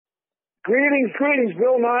Greetings, greetings.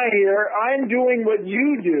 Bill Nye here. I'm doing what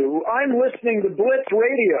you do. I'm listening to Blitz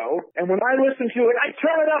Radio, and when I listen to it, I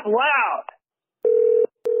turn it up loud.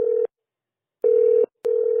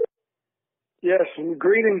 Yes,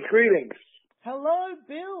 greetings, greetings. Hello,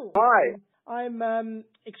 Bill. Hi. I'm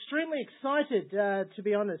extremely excited, to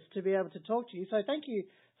be honest, to be able to talk to you. So thank you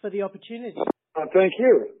for the opportunity. Thank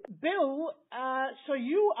you. Bill, so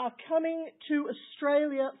you are coming to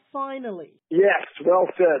Australia finally. Yes, well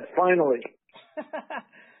said. Finally.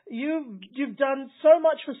 You've done so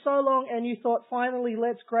much for so long, and you thought, finally,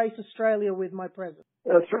 let's grace Australia with my presence.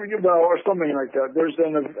 That's well, or something like that.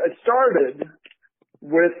 It started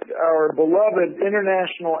with our beloved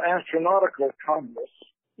International Astronautical Congress.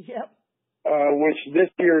 Yep. Which this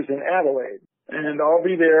year is in Adelaide. And I'll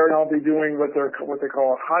be there, and I'll be doing what they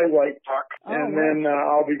call a highlight talk, and then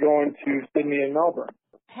I'll be going to Sydney and Melbourne.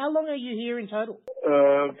 How long are you here in total?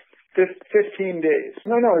 15 days.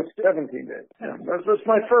 No, it's 17 days. Yeah, that's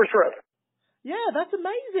my first trip. Yeah, that's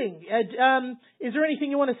amazing. Is there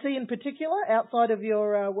anything you want to see in particular outside of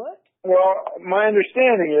your work? Well, my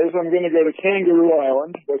understanding is I'm going to go to Kangaroo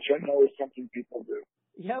Island, which I know is something people do.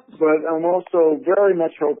 Yep. But I'm also very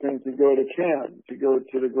much hoping to go to Cairns, to go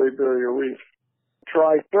to the Great Barrier Reef.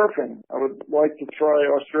 Try surfing. I would like to try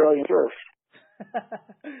Australian surf.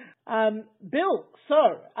 Bill,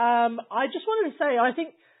 so I just wanted to say,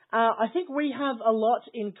 I think we have a lot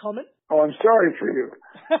in common. Oh, I'm sorry for you.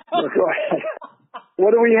 Go ahead.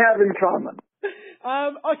 What do we have in common?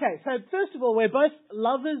 Okay, so first of all, we're both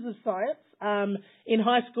lovers of science. In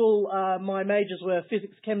high school, my majors were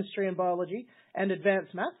physics, chemistry, and biology, and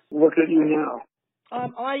advanced maths. Look at you now.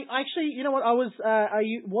 I actually, you know what, I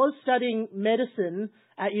was studying medicine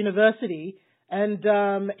at university, and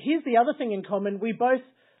here's the other thing in common. We both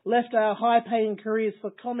left our high-paying careers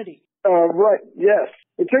for comedy. Right, yes.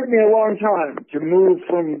 It took me a long time to move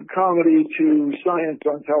from comedy to science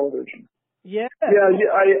on television. Yeah. Yeah,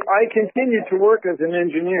 I continued to work as an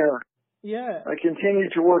engineer. Yeah. I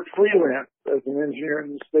continued to work freelance as an engineer.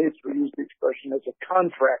 In the States, we use the expression as a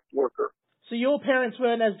contract worker. So your parents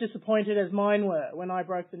weren't as disappointed as mine were when I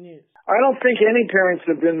broke the news? I don't think any parents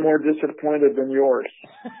have been more disappointed than yours.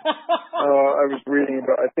 I was reading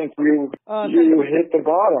about, I think you hit the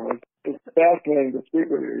bottom. It's fascinating to speak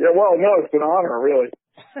with you. Yeah, well, no, it's an honor, really.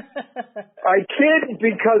 I kid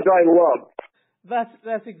because I love.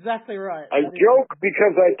 That's exactly right. I joke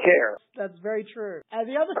because I care. That's very true. And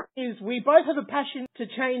the other thing is, we both have a passion to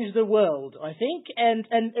change the world, I think. And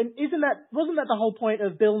wasn't that the whole point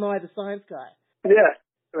of Bill Nye the Science Guy? Yes,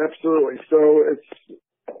 absolutely. So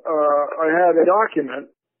I had a document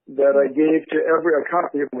that I gave to a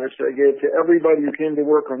copy of which I gave to everybody who came to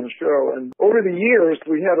work on the show. And over the years,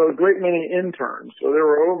 we had a great many interns. So there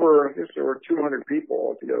were I guess there were 200 people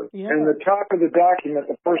altogether. Yeah. And the top of the document,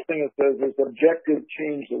 the first thing it says is objective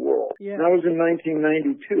change the world. Yeah. And that was in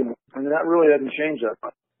 1992. And that really hadn't changed that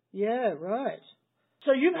much. Yeah, right.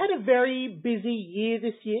 So you've had a very busy year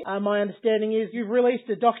this year. My understanding is you've released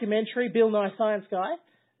a documentary, Bill Nye Science Guy,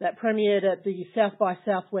 that premiered at the South by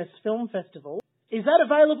Southwest Film Festival. Is that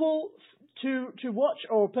available to watch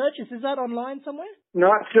or purchase? Is that online somewhere?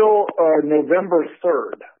 Not till November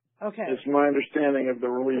 3rd. Okay. Is my understanding of the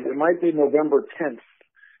release. It might be November 10th.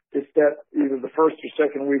 It's that either the first or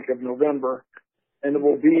second week of November, and it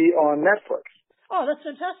will be on Netflix. Oh, that's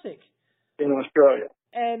fantastic. In Australia.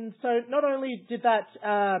 And so not only did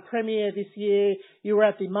that premiere this year, you were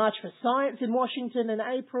at the March for Science in Washington in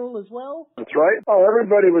April as well? That's right. Oh,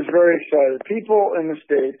 everybody was very excited. People in the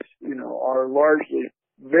States, are largely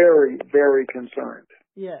very, very concerned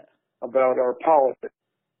about our politics.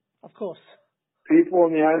 Of course. People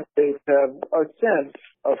in the United States have a sense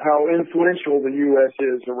of how influential the U.S.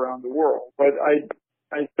 is around the world. But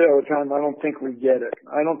I say all the time, I don't think we get it.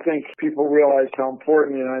 I don't think people realize how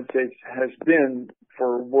important the United States has been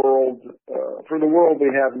for the world we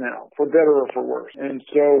have now, for better or for worse. And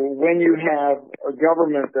so when you have a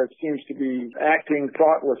government that seems to be acting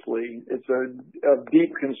thoughtlessly, it's a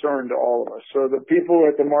deep concern to all of us. So the people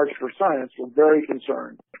at the March for Science were very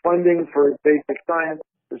concerned. Funding for basic science,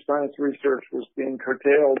 for science research, was being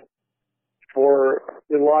curtailed for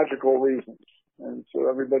illogical reasons. And so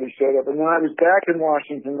everybody showed up. And then I was back in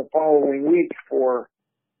Washington the following week for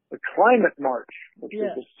the Climate March, which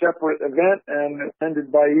was a separate event and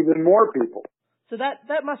attended by even more people. So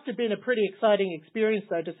that must have been a pretty exciting experience,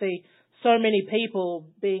 though, to see so many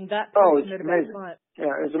people being that passionate about science.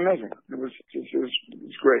 Yeah, it was amazing. It was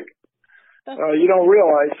great. You don't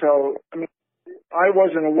realize how, I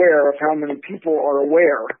wasn't aware of how many people are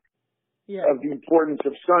aware of the importance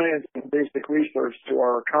of science and basic research to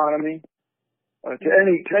our economy, to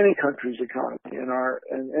any country's economy and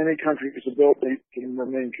any country's ability to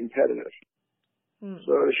remain competitive.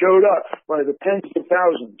 So it showed up by the tens of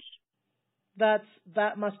thousands. That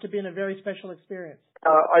must have been a very special experience.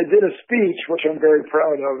 I did a speech, which I'm very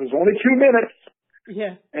proud of. It was only 2 minutes.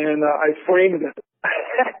 Yeah. And I framed it.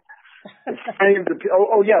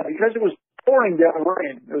 Yeah, because it was pouring down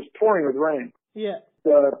rain. It was pouring with rain. Yeah.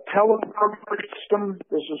 The teleprompter system,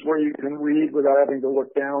 this is where you can read without having to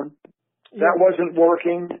look down. That wasn't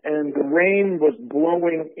working, and the rain was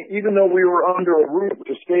blowing. Even though we were under a roof,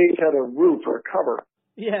 the stage had a roof or a cover.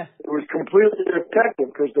 Yeah. It was completely effective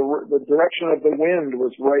because the direction of the wind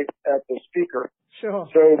was right at the speaker. Sure.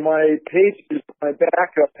 So my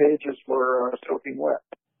backup pages were soaking wet.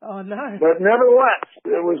 Oh no! But nevertheless,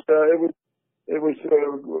 it was an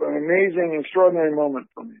amazing, extraordinary moment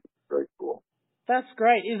for me. Very cool. That's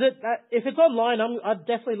great. Is it? If it's online, I'd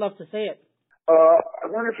definitely love to see it. I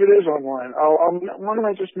wonder if it is online. Why don't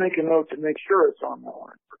I just make a note to make sure it's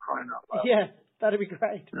online, for crying out loud? Yeah, that'd be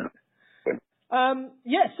great.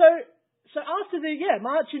 Yeah. So after the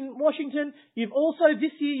March in Washington, you've also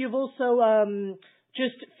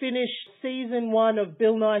just finished season 1 of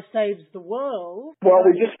Bill Nye Saves the World. Well,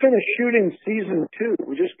 we just finished shooting season 2.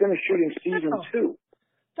 We just finished shooting season 2.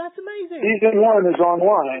 That's amazing. Season 1 is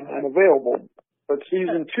online and available, but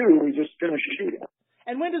season 2 we just finished shooting.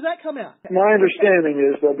 And when does that come out? My understanding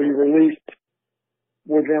is they'll be released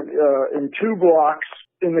within in 2 blocks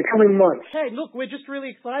in the coming months. Hey, look, we're just really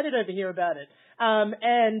excited over here about it.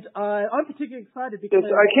 And I'm particularly excited because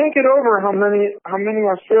I can't get over how many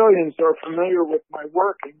Australians are familiar with my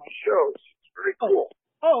work and my shows. It's very cool.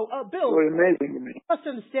 Bill, it's really amazing to me. You must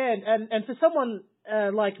understand, and for someone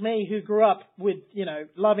like me who grew up with,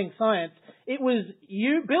 loving science, it was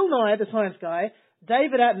you, Bill Nye, the science guy,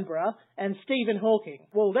 David Attenborough, and Stephen Hawking.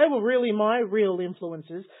 Well, they were really my real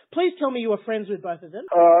influences. Please tell me you were friends with both of them.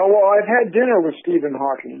 Well, I've had dinner with Stephen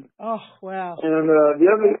Hawking. Oh, wow. And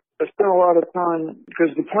I spent a lot of time,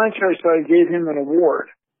 because the Planetary Society gave him an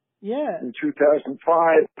award. Yeah. In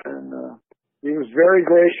 2005, and he was very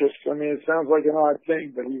gracious. I mean, it sounds like an odd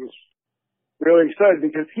thing, but he was really excited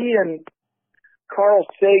because he and Carl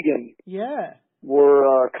Sagan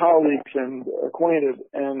were colleagues and acquainted,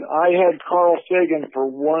 and I had Carl Sagan for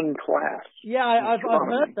one class. Yeah, I've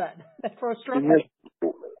heard that for astronomy.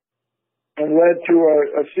 And led to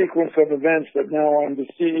a sequence of events that now I'm the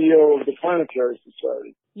CEO of the Planetary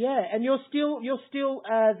Society. Yeah, and you're still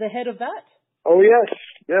the head of that? Oh yes.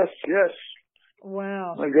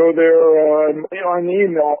 Wow. I go there on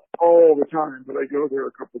email all the time, but I go there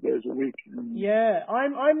a couple of days a week. Yeah,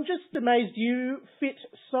 I'm just amazed you fit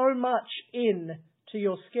so much in to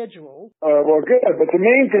your schedule. Well, good, but the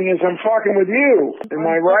main thing is I'm talking with you. Am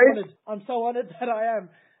I right? I'm so honored that I am.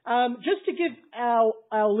 Just to give our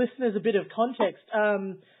listeners a bit of context,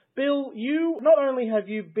 Bill, you not only have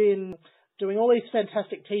you been doing all these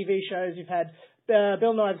fantastic TV shows, you've had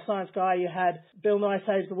Bill Nye the Science Guy, you had Bill Nye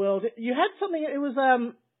Saves the World, you had something, it was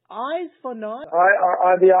Eyes for Nye?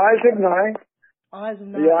 The Eyes of Nye. Eyes of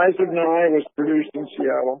Nye. The Eyes of Nye was produced in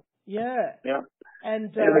Seattle. Yeah. Yeah.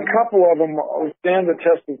 And a couple of them stand the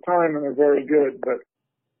test of time and are very good, but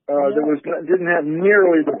didn't have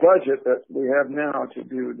nearly the budget that we have now to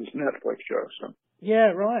do this Netflix show. So.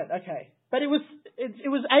 Yeah, right. Okay, but it was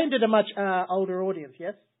aimed at a much older audience,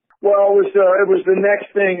 yes. Well, it was the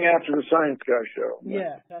next thing after the Science Guy show.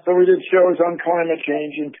 Yeah. So we did shows on climate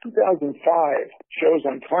change in 2005. Shows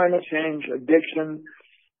on climate change, addiction,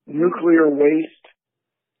 nuclear waste,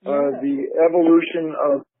 the evolution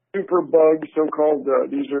of superbugs, so-called.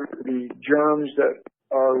 These are the germs that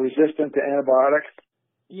are resistant to antibiotics.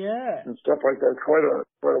 Yeah. And stuff like that quite a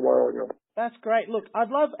while ago. That's great. Look,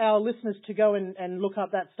 I'd love our listeners to go and look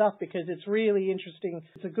up that stuff because it's really interesting.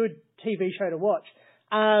 It's a good TV show to watch.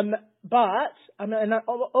 But I'm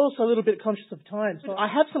also a little bit conscious of time. So I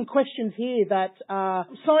have some questions here that are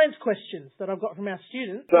science questions that I've got from our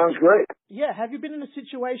students. Sounds great. Yeah. Have you been in a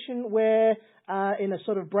situation where, in a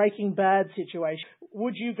sort of Breaking Bad situation,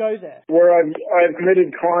 would you go there? Where I've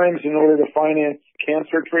committed crimes in order to finance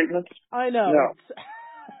cancer treatments? I know. No.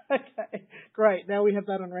 Okay, great. Now we have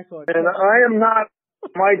that on record. And I am not.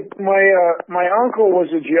 My uncle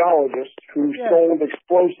was a geologist who sold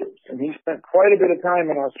explosives, and he spent quite a bit of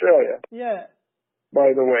time in Australia. Yeah.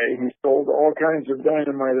 By the way, he sold all kinds of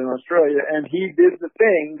dynamite in Australia, and he did the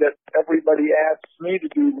thing that everybody asks me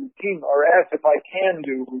to do routinely, or asks if I can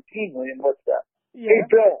do routinely, and what's that? Yeah.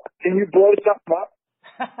 Hey, Bill, can you blow something up?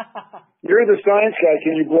 You're the science guy.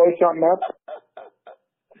 Can you blow something up?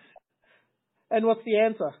 And what's the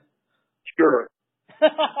answer? Sure.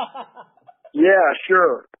 Yeah,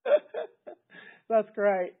 sure. That's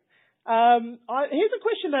great. Here's a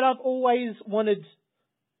question that I've always wanted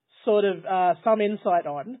sort of some insight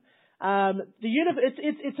on.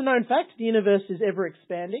 It's a known fact, the universe is ever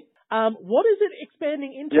expanding. What is it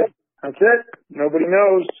expanding into? Yep, that's it. Nobody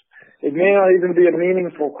knows. It may not even be a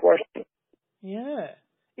meaningful question. Yeah.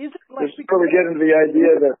 Is it like This is where we get into the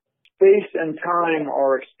idea that space and time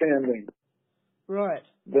are expanding. Right.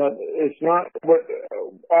 That it's not what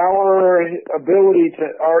our inability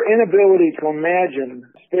to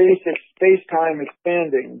imagine space-time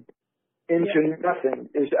expanding into nothing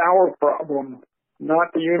is our problem,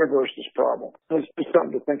 not the universe's problem. It's just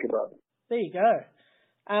something to think about. There you go.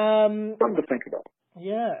 Something to think about.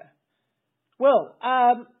 Yeah. Well,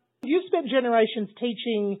 you've spent generations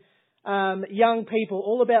teaching young people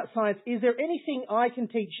all about science. Is there anything I can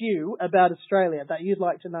teach you about Australia that you'd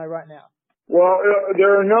like to know right now? Well,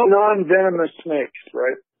 there are no non-venomous snakes,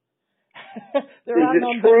 right? Is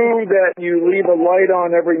it true that you leave a light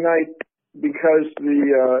on every night because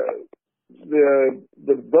the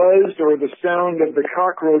buzz or the sound of the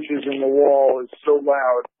cockroaches in the wall is so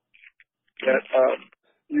loud that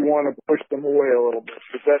you want to push them away a little bit?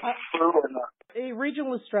 Is that true or not? In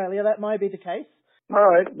regional Australia, that might be the case. All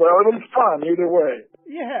right. Well, it'll be fun either way.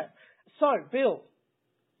 Yeah. So, Bill,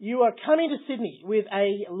 you are coming to Sydney with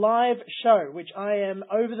a live show, which I am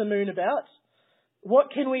over the moon about.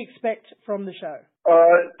 What can we expect from the show?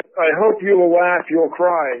 I hope you will laugh, you'll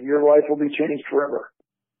cry. Your life will be changed forever.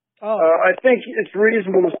 Oh. I think it's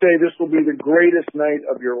reasonable to say this will be the greatest night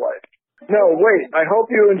of your life. No, wait. I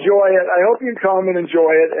hope you enjoy it. I hope you come and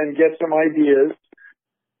enjoy it and get some ideas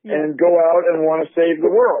and go out and want to save the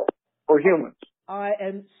world or humans. I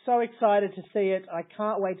am so excited to see it. I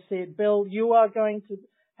can't wait to see it. Bill, you are going to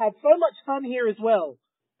have so much fun here as well.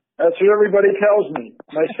 That's what everybody tells me.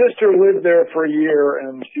 My sister lived there for a year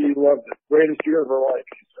and she loved it. Greatest year of her life,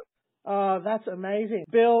 she said. Oh, that's amazing.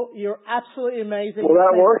 Bill, you're absolutely amazing. Will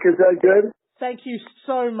that work? Is that good? Thank you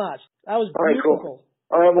so much. That was beautiful. beautiful.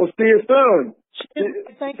 All right, we'll see you soon.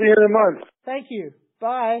 Thank see you in a month. Thank you.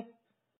 Bye.